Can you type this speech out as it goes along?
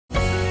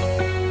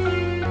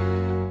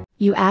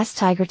You ask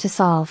Tiger to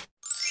solve.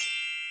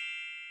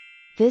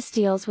 This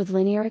deals with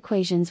linear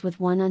equations with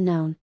one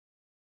unknown.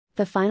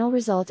 The final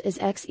result is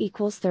x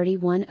equals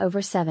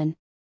 31/7.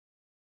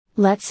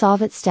 Let's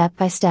solve it step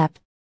by step.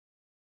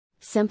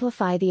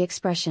 Simplify the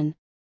expression.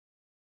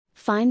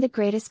 Find the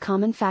greatest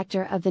common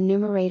factor of the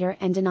numerator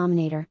and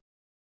denominator.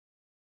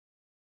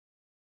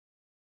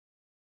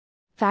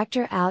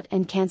 Factor out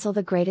and cancel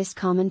the greatest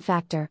common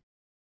factor.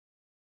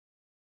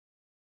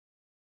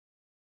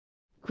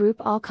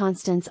 Group all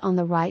constants on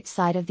the right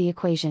side of the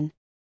equation.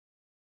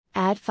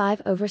 Add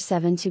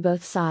 5/7 to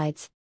both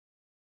sides.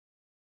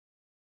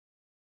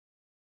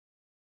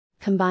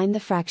 Combine the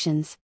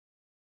fractions.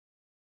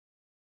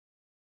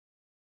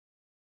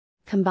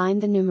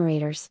 Combine the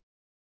numerators.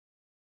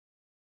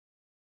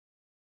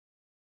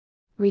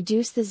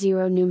 Reduce the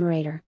zero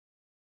numerator.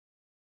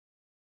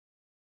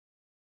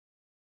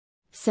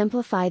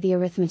 Simplify the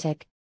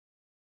arithmetic.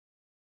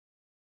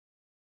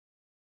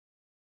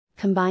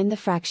 Combine the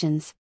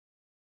fractions.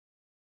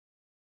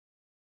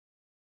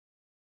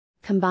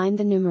 Combine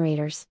the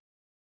numerators.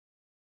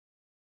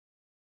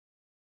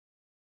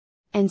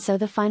 And so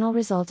the final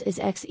result is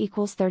x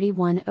equals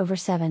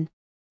 31/7.